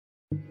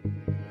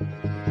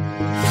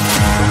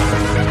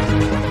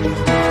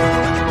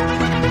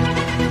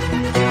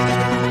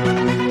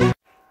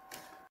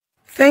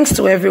Thanks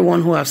to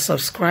everyone who have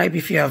subscribed.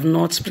 If you have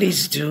not,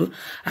 please do.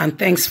 And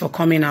thanks for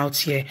coming out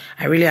here.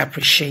 I really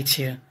appreciate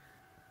you.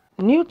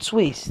 New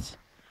twist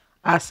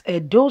as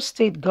Edo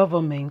state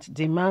government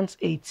demands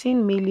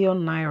 18 million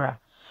naira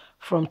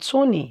from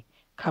Tony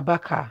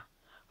KABAKA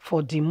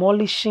for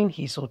demolishing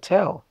his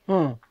hotel.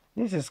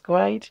 This is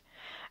quite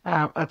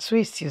a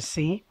twist, you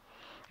see.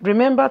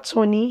 Remember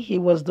Tony? He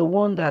was the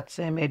one that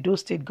Edo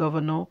state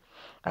government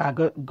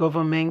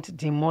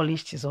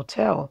demolished his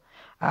hotel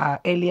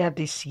earlier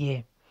this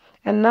year.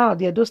 And now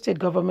the Edo state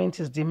government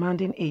is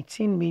demanding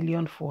 18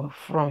 million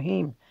from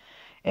him.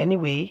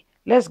 Anyway,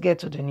 let's get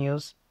to the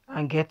news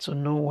and get to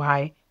know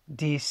why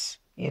this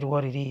is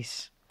what it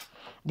is.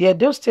 The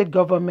Edo state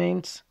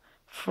government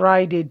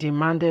Friday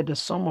demanded the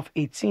sum of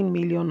 18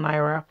 million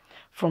naira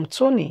from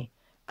Tony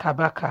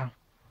KABAKA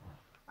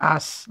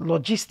as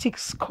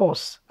logistics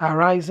costs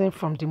arising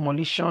from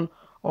demolition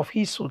of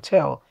his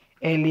hotel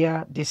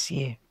earlier this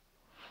year.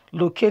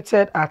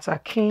 Located at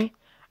Akin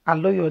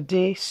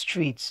Aloyode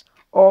Street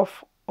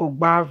off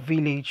Ogba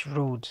Village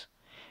Road,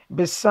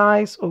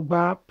 besides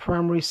Ogba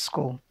Primary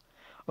School,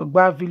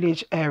 Ogba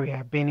Village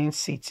area, Benin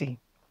City.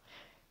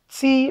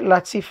 T.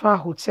 Latifa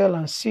Hotel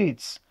and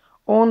Suites,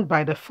 owned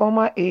by the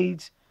former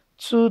aide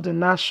to the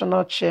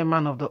national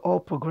chairman of the All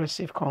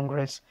Progressive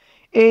Congress,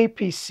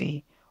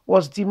 APC,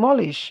 was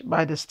demolished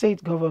by the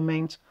state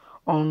government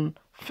on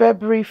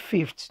February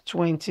 5th,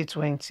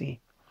 2020.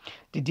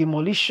 The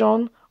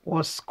demolition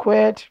was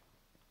squared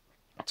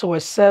to a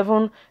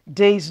 7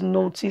 days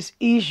notice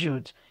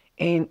issued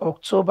in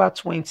October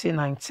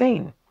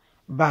 2019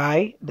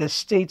 by the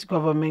state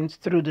government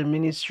through the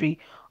Ministry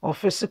of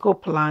Physical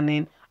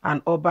Planning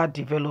and Urban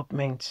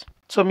Development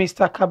to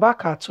Mr.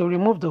 KABAKA to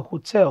remove the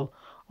hotel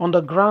on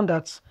the ground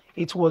that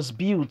it was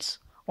built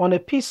on a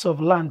piece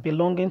of land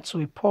belonging to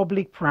a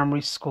public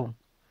primary school.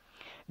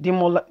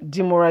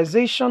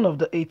 Demoralization of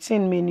the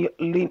 18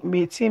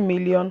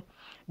 million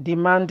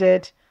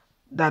demanded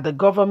that the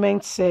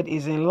government said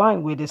is in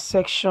line with the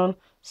Section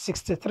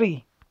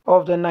 63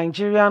 of the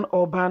Nigerian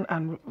Urban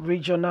and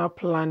Regional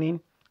Planning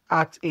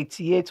Act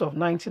 88 of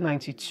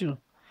 1992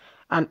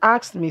 and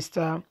asked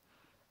Mr.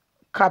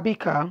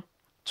 KABAKA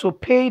to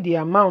pay the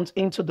amount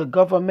into the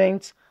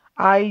government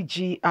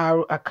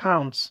IGR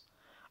account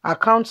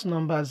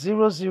number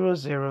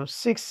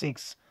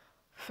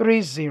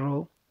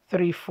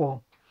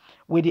 000663034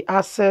 with the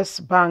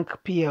Access Bank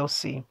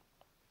PLC.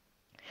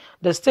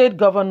 The state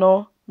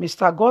governor,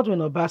 Mr. Godwin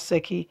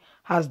Obaseki,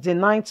 has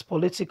denied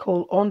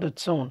political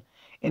undertone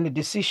in the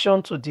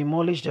decision to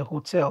demolish the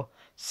hotel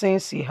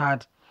since he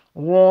had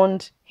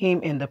warned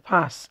him in the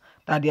past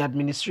that the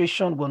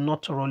administration will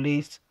not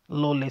tolerate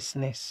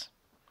lawlessness.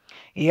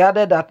 He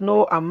added that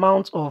no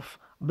amount of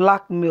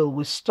blackmail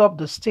will stop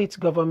the state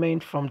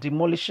government from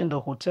demolishing the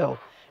hotel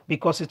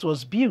because it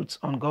was built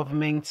on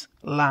government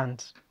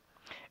land.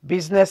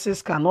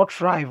 Businesses cannot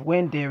thrive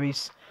when there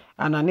is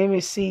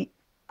anonymity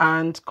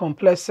and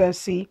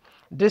complacency,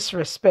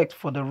 disrespect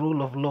for the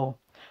rule of law.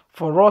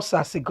 For us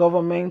as a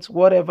government,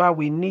 whatever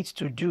we need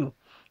to do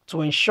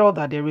to ensure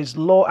that there is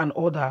law and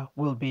order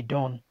will be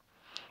done.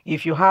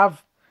 If you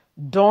have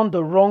done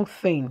the wrong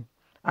thing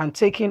and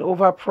taken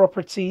over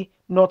property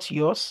not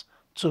yours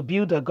to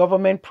build a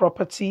government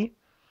property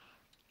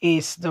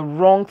is the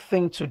wrong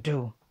thing to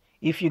do.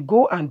 If you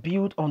go and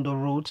build on the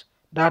road,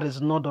 that is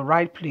not the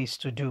right place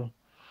to do.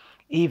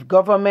 If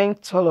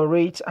government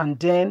tolerates and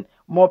then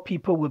more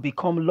people will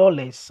become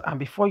lawless, and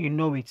before you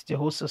know it, the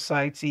whole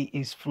society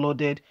is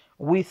flooded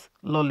with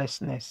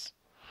lawlessness.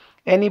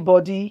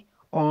 Anybody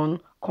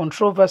on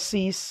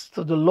controversies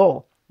to the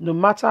law, no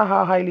matter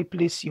how highly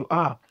placed you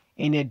are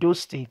in Edo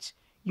State,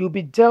 you'll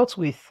be dealt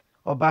with,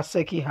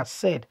 Obaseki has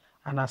said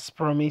and has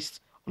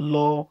promised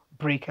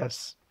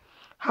lawbreakers.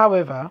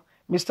 However,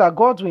 Mr.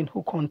 Godwin,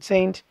 who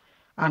contained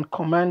and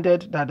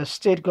commanded that the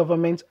state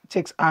government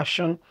takes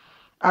action,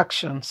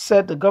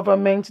 said the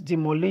government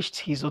demolished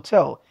his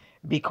hotel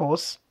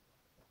because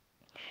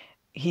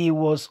he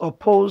was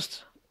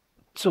opposed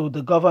to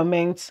the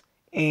government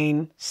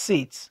in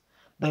seats,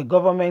 the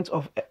government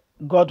of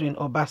Godwin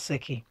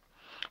Obaseki.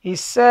 He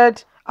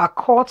said a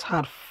court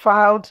had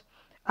filed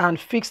and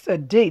fixed a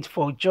date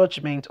for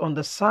judgment on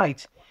the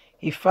site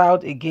he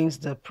filed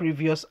against the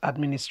previous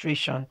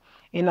administration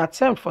in an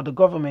attempt for the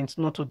government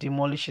not to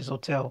demolish his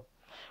hotel.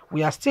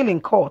 We are still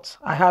in court.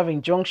 I have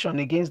injunction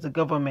against the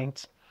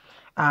government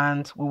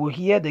and we will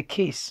hear the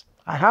case.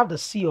 I have the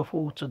C of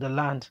O to the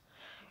land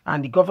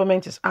and the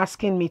government is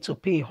asking me to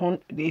pay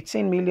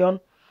 18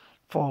 million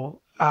for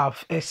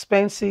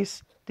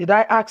expenses. Did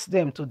I ask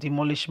them to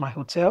demolish my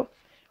hotel?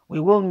 We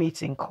will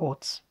meet in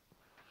court.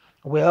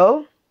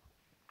 Well,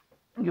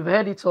 you've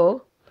heard it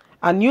all.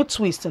 A new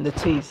twist in the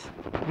case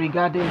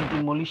regarding the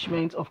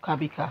demolition of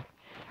KABAKA.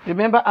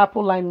 Remember,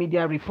 Apple Line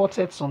Media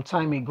reported some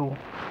time ago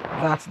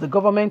that the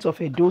government of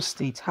Edo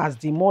State has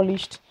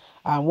demolished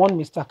one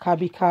Mr.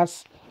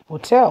 KABAKA's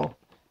hotel.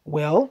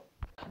 Well,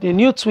 The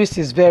new twist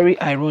is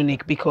very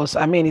ironic because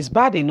I mean it's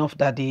bad enough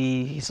that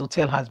his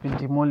hotel has been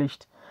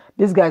demolished.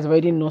 This guy's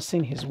already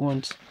nursing his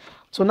wounds.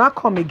 To now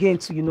come again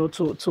to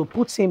to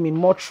put him in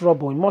more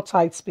trouble, in more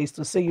tight space,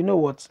 to say, you know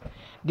what,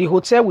 the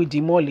hotel we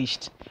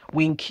demolished,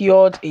 we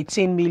incurred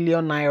 18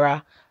 million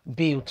naira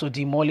bill to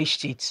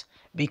demolish it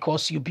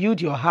because you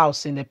build your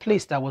house in a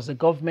place that was a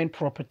government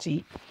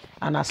property,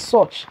 and as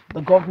such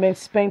the government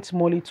spent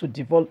money to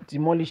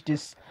demolish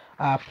this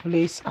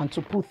place and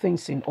to put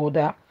things in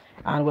order,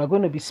 and we're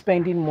going to be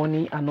spending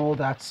money and all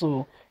that,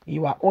 so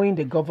you are owing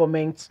the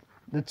government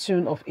the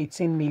tune of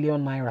 18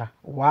 million naira.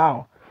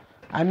 Wow.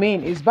 I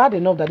mean, it's bad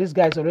enough that this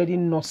guy is already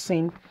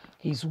nursing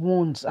his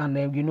wounds and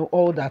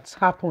all that's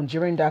happened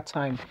during that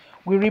time.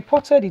 We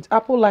reported it.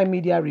 Apple Line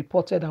Media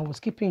reported and was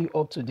keeping you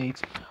up to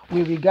date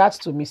with regards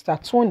to Mr.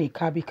 Tony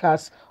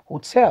KABAKA's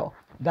hotel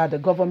that the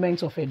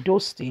government of Edo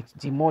State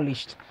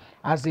demolished.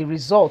 As a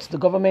result, the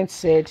government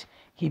said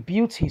he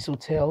built his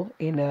hotel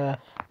in a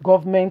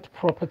government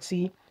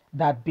property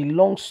that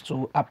belongs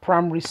to a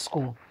primary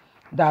school,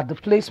 that the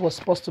place was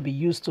supposed to be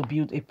used to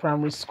build a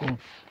primary school.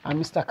 And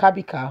Mr.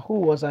 KABAKA, who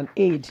was an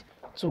aide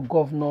to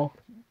Governor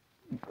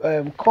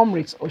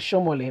Comrades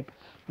Oshomole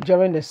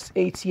during his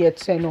 8-year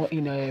tenure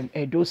in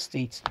Edo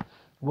State,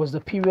 was the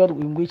period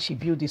in which he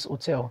built this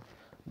hotel.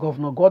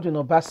 Governor Godwin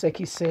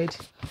Obaseki said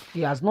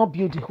he has not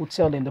built the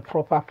hotel in the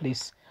proper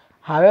place.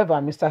 However,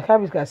 Mr.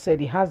 KABAKA said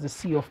he has the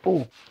C of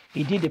O.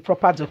 He did the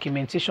proper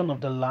documentation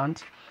of the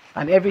land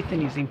and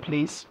everything is in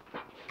place,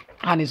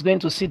 and is going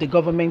to see the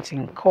government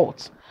in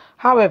court.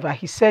 However,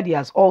 he said he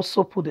has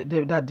also put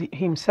that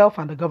himself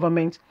and the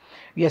government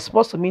were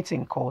supposed to meet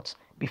in court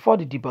before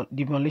the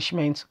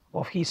demolishment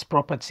of his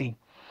property.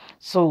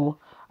 So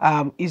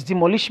his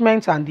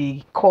demolishment and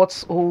the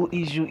court's whole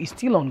issue is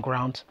still on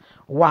ground.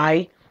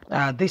 Why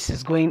this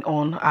is going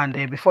on,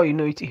 and before you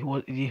know it,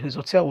 his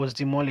hotel was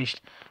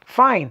demolished.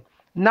 Fine.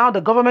 Now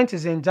the government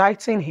is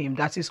indicting him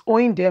that is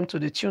owing them to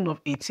the tune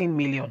of 18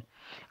 million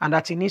and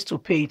that he needs to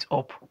pay it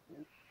up.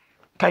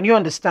 Can you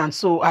understand?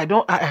 So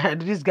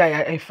this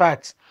guy, in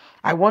fact,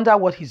 I wonder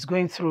what he's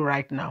going through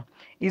right now.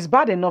 It's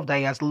bad enough that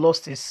he has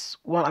lost his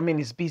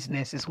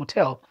business, his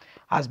hotel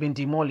has been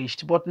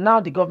demolished. But now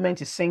the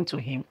government is saying to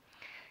him,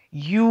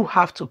 you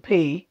have to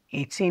pay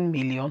 18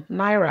 million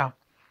naira.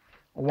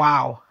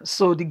 Wow.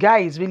 So the guy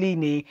is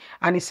really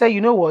and he said, you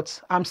know what?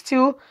 I'm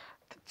still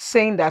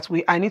saying that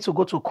I need to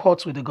go to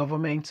court with the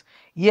government,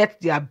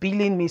 yet they are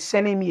billing me,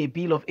 sending me a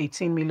bill of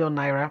 18 million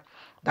naira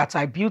that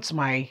I built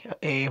my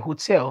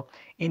hotel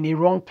in a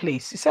wrong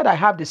place. He said, I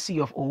have the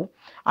C of O.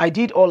 I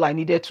did all I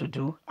needed to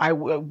do.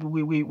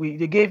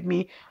 They gave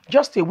me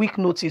just a week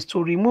notice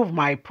to remove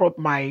my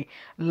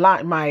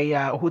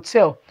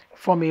hotel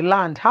from a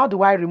land. How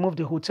do I remove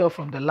the hotel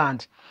from the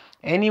land?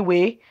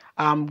 Anyway,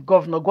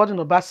 Governor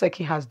Godwin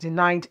Obaseki has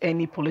denied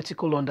any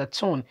political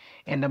undertone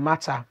in the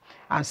matter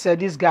and said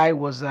this guy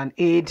was an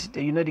aide.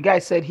 The guy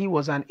said he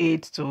was an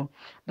aide to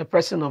the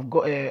person of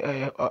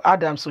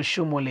Adams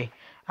Oshomole.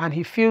 And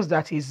he feels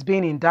that he's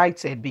been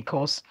indicted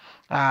because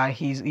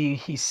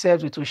he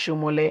served with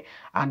Oshomole,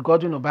 and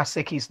Godwin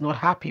Obaseki is not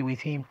happy with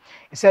him.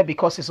 He said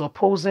because he's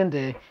opposing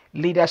the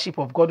leadership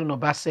of Godwin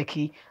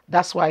Obaseki,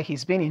 that's why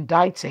he's been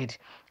indicted,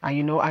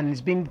 and and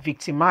he's been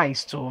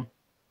victimized to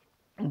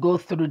go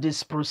through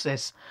this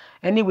process.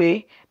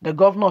 Anyway, the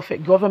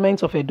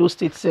government of Edo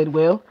State said,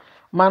 well,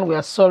 man, we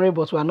are sorry,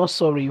 but we are not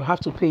sorry. You have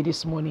to pay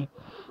this money.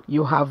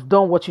 You have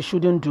done what you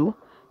shouldn't do.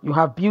 You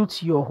have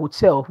built your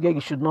hotel where you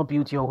should not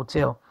build your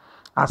hotel.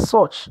 As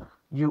such,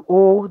 you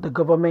owe the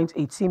government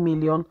 18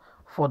 million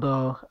for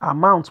the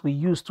amount we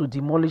used to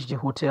demolish the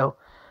hotel.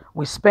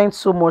 We spent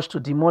so much to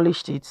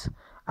demolish it.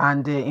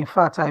 And in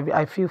fact,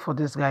 I feel for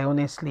this guy,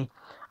 honestly.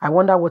 I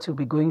wonder what he'll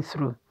be going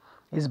through.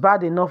 It's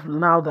bad enough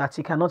now that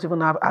he cannot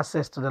even have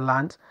access to the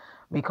land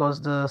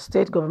because the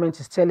state government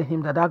is telling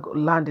him that that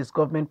land is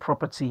government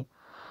property.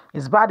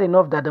 It's bad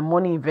enough that the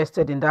money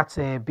invested in that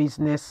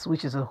business,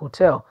 which is a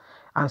hotel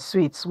and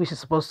suites, which is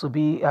supposed to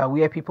be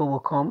where people will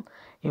come,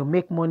 he'll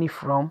make money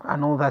from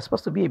and all that. It's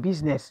supposed to be a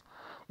business.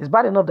 It's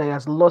bad enough that he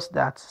has lost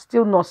that.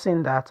 Still not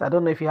seeing that. I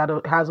don't know if he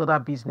has other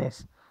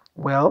business.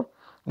 Well,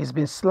 he's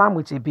been slammed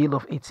with a bill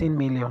of 18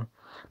 million.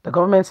 The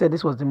government said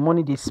this was the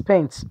money they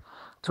spent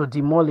to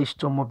demolish,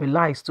 to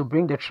mobilize, to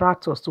bring the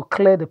tractors, to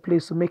clear the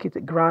place, to make it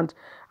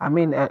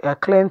a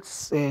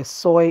cleansed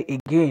soil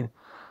again.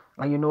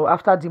 And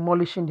after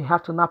demolishing, they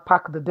have to now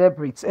pack the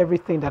debris,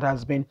 everything that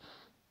has been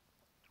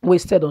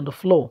wasted on the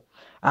floor.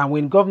 And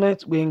when Governor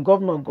Godwin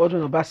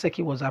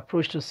Obaseki was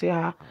approached to say,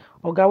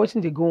 Oga, what's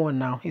they go on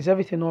now? Is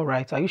everything all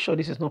right? Are you sure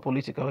this is not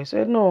political? He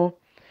said, no,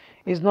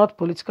 it's not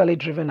politically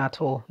driven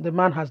at all. The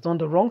man has done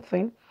the wrong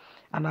thing,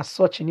 and as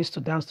such, he needs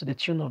to dance to the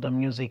tune of the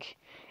music.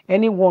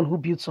 Anyone who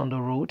builds on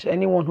the road,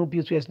 anyone who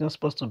builds where it's not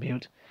supposed to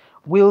build,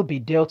 will be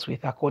dealt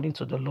with according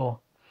to the law.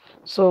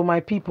 So,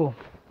 my people,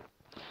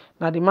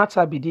 now the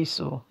matter be this,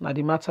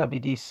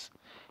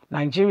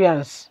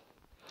 Nigerians,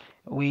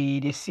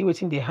 they see what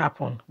they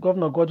happen.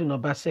 Governor Godwin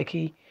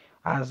Obaseki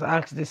has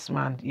asked this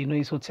man,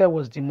 his hotel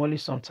was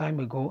demolished some time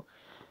ago.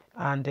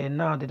 And then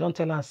now they don't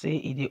tell her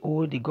say they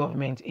owe the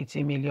government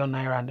 80 million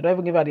naira. And they don't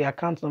even give her the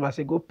account number,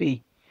 say go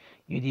pay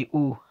you the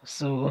owe.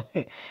 So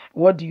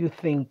what do you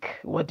think?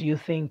 What do you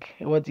think?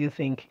 What do you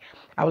think?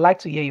 I would like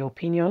to hear your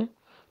opinion.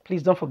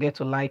 Please don't forget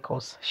to like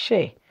us,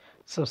 share,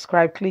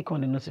 subscribe, click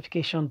on the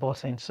notification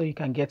button so you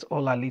can get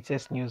all our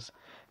latest news.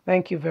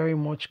 Thank you very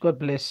much. God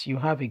bless you.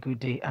 Have a good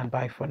day and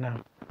bye for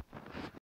now.